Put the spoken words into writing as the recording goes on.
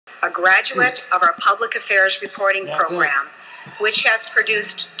a graduate of our Public Affairs Reporting Program, which has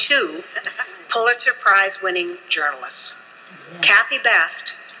produced 2 Pulitzer Prize-winning journalists. Kathy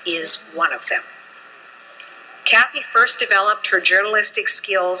Best is one of them. Kathy first developed her journalistic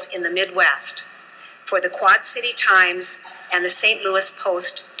skills in the Midwest for the Quad City Times and the St. Louis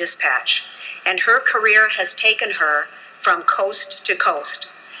Post-Dispatch, and her career has taken her from coast to coast,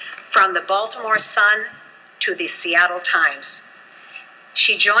 from the Baltimore Sun to the Seattle Times.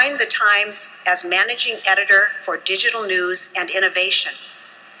 She joined the Times as managing editor for digital news and innovation,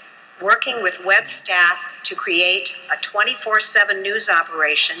 working with web staff to create a 24/7 news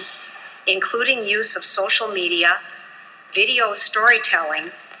operation, including use of social media, video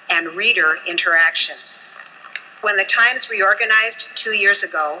storytelling, and reader interaction. When the Times reorganized 2 years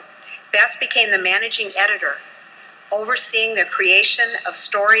ago, Best became the managing editor, overseeing the creation of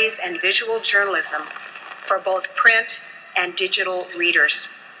stories and visual journalism for both print and digital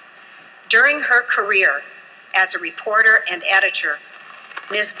readers. During her career as a reporter and editor,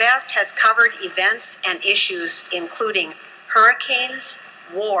 Ms. Best has covered events and issues including hurricanes,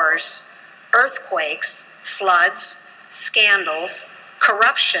 wars, earthquakes, floods, scandals,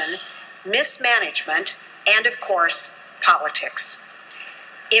 corruption, mismanagement, and of course, politics.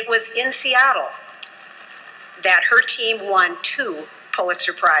 It was in Seattle that her team won 2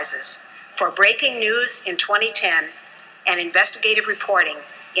 Pulitzer Prizes for breaking news in 2010 and investigative reporting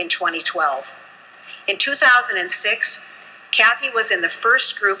in 2012. In 2006, Kathy was in the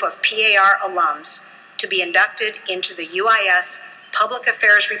first group of PAR alums to be inducted into the UIS Public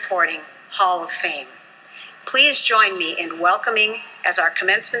Affairs Reporting Hall of Fame. Please join me in welcoming as our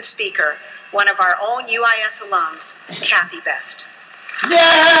commencement speaker one of our own UIS alums, Kathy Best.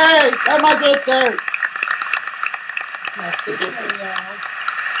 Yay! Come on, sister! A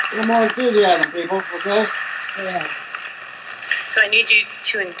little more enthusiasm, people, okay? Yeah. So I need you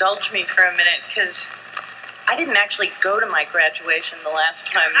to indulge me for a minute, because I didn't actually go to my graduation the last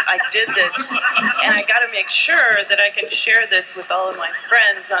time I did this, and I got to make sure that I can share this with all of my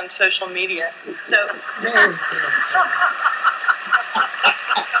friends on social media. So, okay.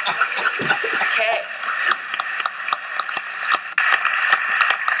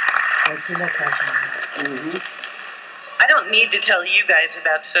 I don't need to tell you guys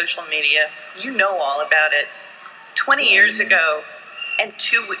about social media. You know all about it. 20 years ago, and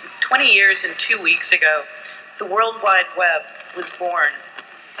 20 years and 2 weeks ago, the World Wide Web was born,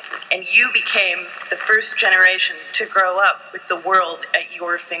 and you became the first generation to grow up with the world at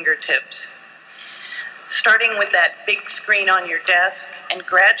your fingertips. Starting with that big screen on your desk and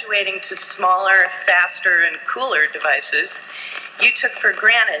graduating to smaller, faster, and cooler devices, you took for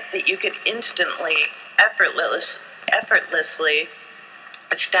granted that you could instantly, effortlessly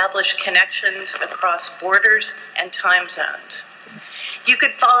establish connections across borders and time zones. You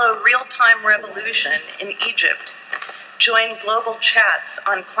could follow real-time revolution in Egypt, join global chats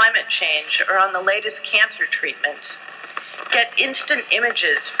on climate change or on the latest cancer treatments, get instant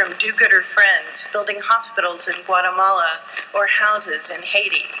images from do-gooder friends building hospitals in Guatemala or houses in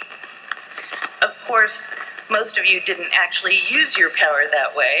Haiti. Of course, most of you didn't actually use your power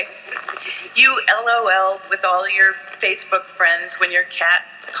that way. You LOL'd with all your Facebook friends when your cat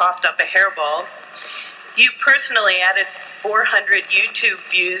coughed up a hairball. You personally added 400 YouTube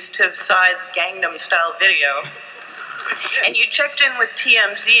views to Psy's Gangnam-style video. And you checked in with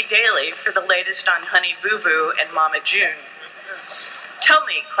TMZ daily for the latest on Honey Boo Boo and Mama June. Tell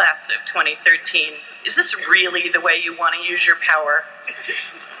me, class of 2013, is this really the way you want to use your power?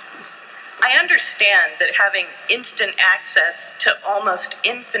 I understand that having instant access to almost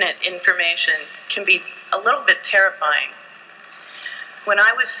infinite information can be a little bit terrifying. When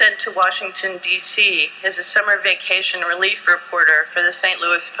I was sent to Washington, D.C. as a summer vacation relief reporter for the St.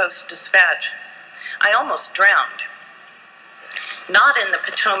 Louis Post-Dispatch, I almost drowned. Not in the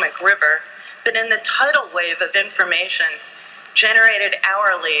Potomac River, but in the tidal wave of information generated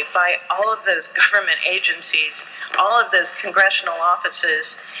hourly by all of those government agencies, all of those congressional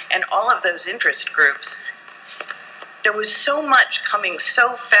offices, and all of those interest groups. There was so much coming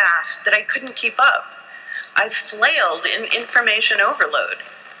so fast that I couldn't keep up. I flailed in information overload.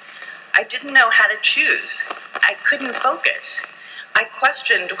 I didn't know how to choose. I couldn't focus. I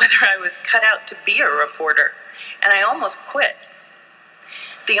questioned whether I was cut out to be a reporter, and I almost quit.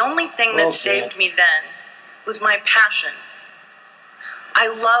 The only thing that saved me then was my passion. I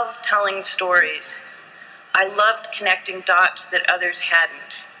loved telling stories. I loved connecting dots that others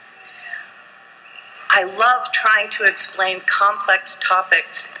hadn't. I loved trying to explain complex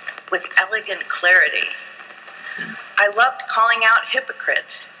topics with elegant clarity. I loved calling out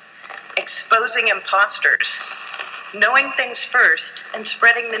hypocrites, exposing imposters, knowing things first and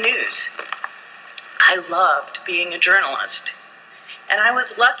spreading the news. I loved being a journalist. And I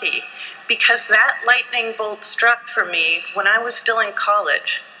was lucky because that lightning bolt struck for me when I was still in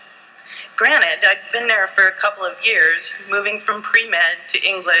college. Granted, I'd been there for a couple of years, moving from pre-med to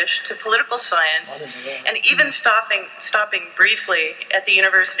English to political science, and even stopping briefly at the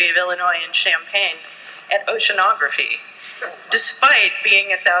University of Illinois in Champaign at oceanography, despite being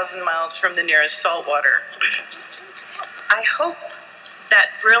 1,000 miles from the nearest saltwater. I hope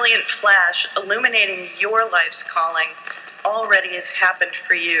that brilliant flash illuminating your life's calling already has happened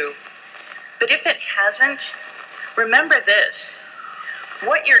for you. But if it hasn't, remember this.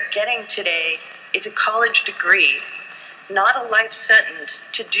 What you're getting today is a college degree, not a life sentence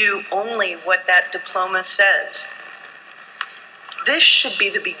to do only what that diploma says. This should be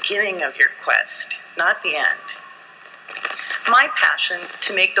the beginning of your quest, not the end. My passion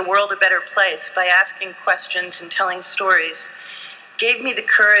to make the world a better place by asking questions and telling stories gave me the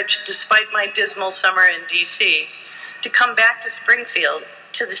courage, despite my dismal summer in DC, to come back to Springfield,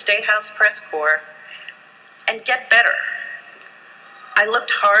 to the State House Press Corps, and get better. I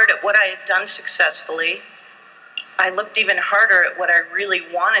looked hard at what I had done successfully. I looked even harder at what I really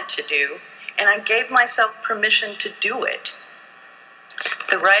wanted to do, and I gave myself permission to do it.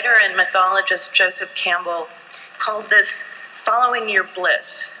 The writer and mythologist Joseph Campbell called this following your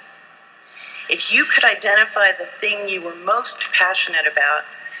bliss. If you could identify the thing you were most passionate about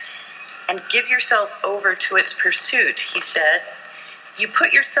and give yourself over to its pursuit, he said, you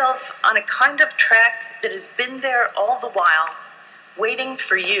put yourself on a kind of track that has been there all the while, waiting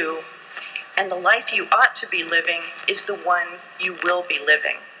for you, and the life you ought to be living is the one you will be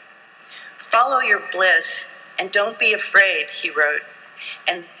living. Follow your bliss and don't be afraid, he wrote,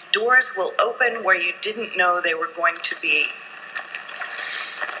 and doors will open where you didn't know they were going to be.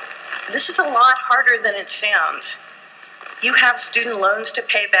 This is a lot harder than it sounds. You have student loans to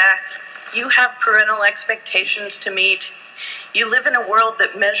pay back. You have parental expectations to meet. You live in a world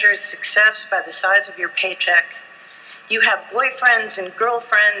that measures success by the size of your paycheck. You have boyfriends and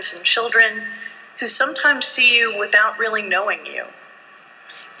girlfriends and children who sometimes see you without really knowing you.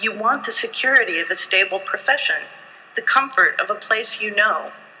 You want the security of a stable profession, the comfort of a place you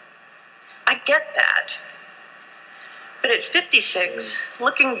know. I get that. But at 56,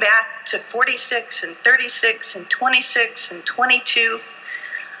 looking back to 46 and 36 and 26 and 22,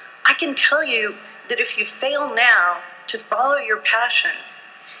 I can tell you that if you fail now to follow your passion,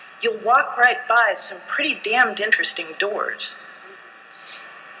 you'll walk right by some pretty damned interesting doors.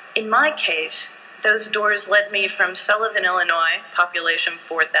 In my case, those doors led me from Sullivan, Illinois, population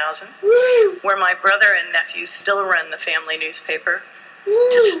 4,000, where my brother and nephew still run the family newspaper,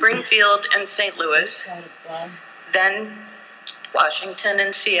 to Springfield and St. Louis, then Washington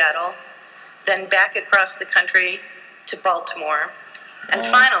and Seattle, then back across the country to Baltimore, and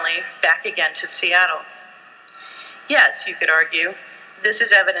finally back again to Seattle. Yes, you could argue, this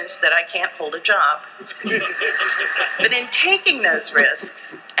is evidence that I can't hold a job. But in taking those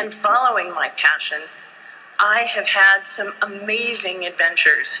risks and following my passion, I have had some amazing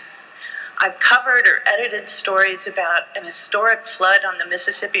adventures. I've covered or edited stories about an historic flood on the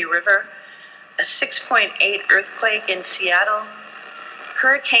Mississippi River, a 6.8 earthquake in Seattle,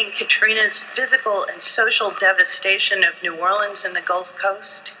 Hurricane Katrina's physical and social devastation of New Orleans and the Gulf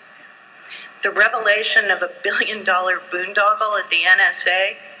Coast, the revelation of $1 billion boondoggle at the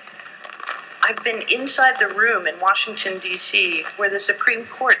NSA. I've been inside the room in Washington, D.C., where the Supreme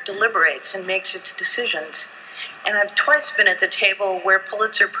Court deliberates and makes its decisions. And I've twice been at the table where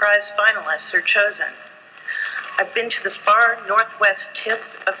Pulitzer Prize finalists are chosen. I've been to the far northwest tip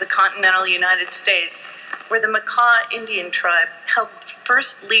of the continental United States, where the Makah Indian tribe held the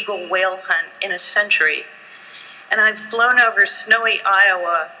first legal whale hunt in a century. And I've flown over snowy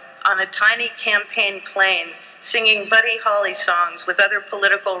Iowa on a tiny campaign plane, singing Buddy Holly songs with other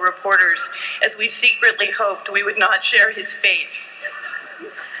political reporters as we secretly hoped we would not share his fate.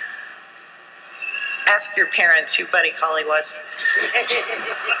 Ask your parents who Buddy Holly was.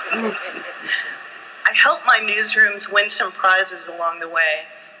 I helped my newsrooms win some prizes along the way,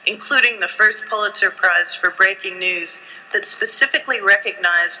 including the first Pulitzer Prize for breaking news that specifically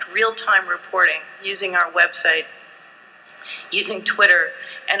recognized real-time reporting using our website, using Twitter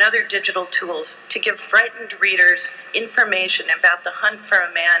and other digital tools to give frightened readers information about the hunt for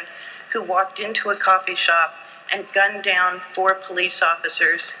a man who walked into a coffee shop and gunned down 4 police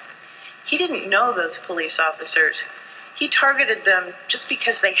officers. He didn't know those police officers. He targeted them just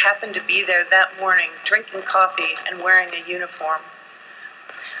because they happened to be there that morning, drinking coffee and wearing a uniform.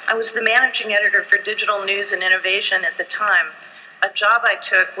 I was the managing editor for Digital News and Innovation at the time, a job I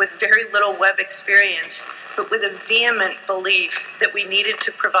took with very little web experience, but with a vehement belief that we needed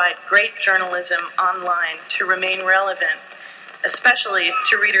to provide great journalism online to remain relevant, especially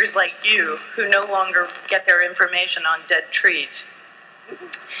to readers like you who no longer get their information on dead trees.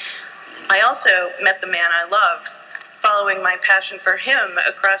 I also met the man I love, following my passion for him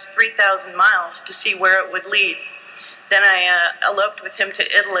across 3,000 miles to see where it would lead. Then I eloped with him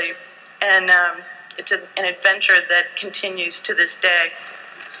to Italy, and it's an adventure that continues to this day.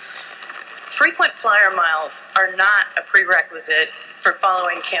 Frequent flyer miles are not a prerequisite for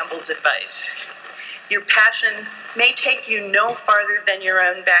following Campbell's advice. Your passion may take you no farther than your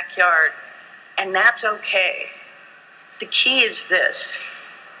own backyard, and that's okay. The key is this.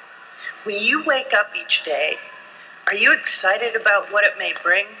 When you wake up each day, are you excited about what it may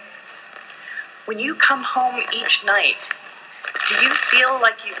bring? When you come home each night, do you feel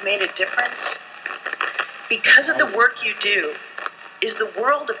like you've made a difference? Because of the work you do, is the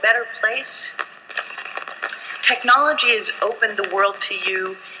world a better place? Technology has opened the world to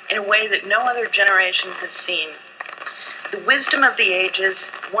you in a way that no other generation has seen. The wisdom of the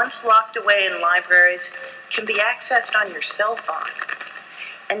ages, once locked away in libraries, can be accessed on your cell phone.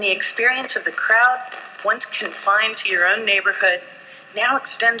 And the experience of the crowd, once confined to your own neighborhood, now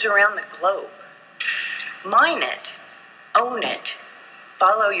extends around the globe. Mine it, own it,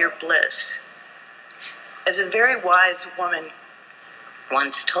 follow your bliss. As a very wise woman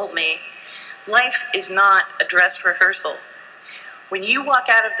once told me, life is not a dress rehearsal. When you walk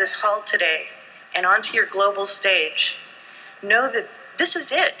out of this hall today and onto your global stage, know that this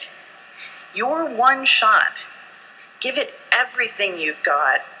is it. Your one shot. Give it everything you've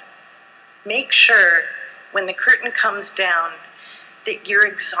got. Make sure when the curtain comes down that you're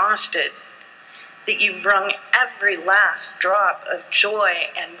exhausted, that you've wrung every last drop of joy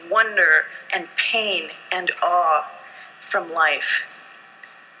and wonder and pain and awe from life.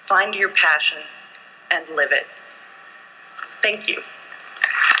 Find your passion and live it. Thank you.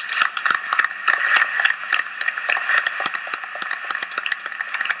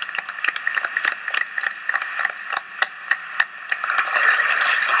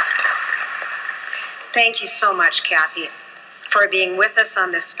 Thank you so much, Kathy, for being with us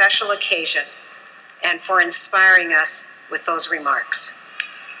on this special occasion and for inspiring us with those remarks.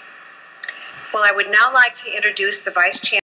 Well, I would now like to introduce the Vice Chancellor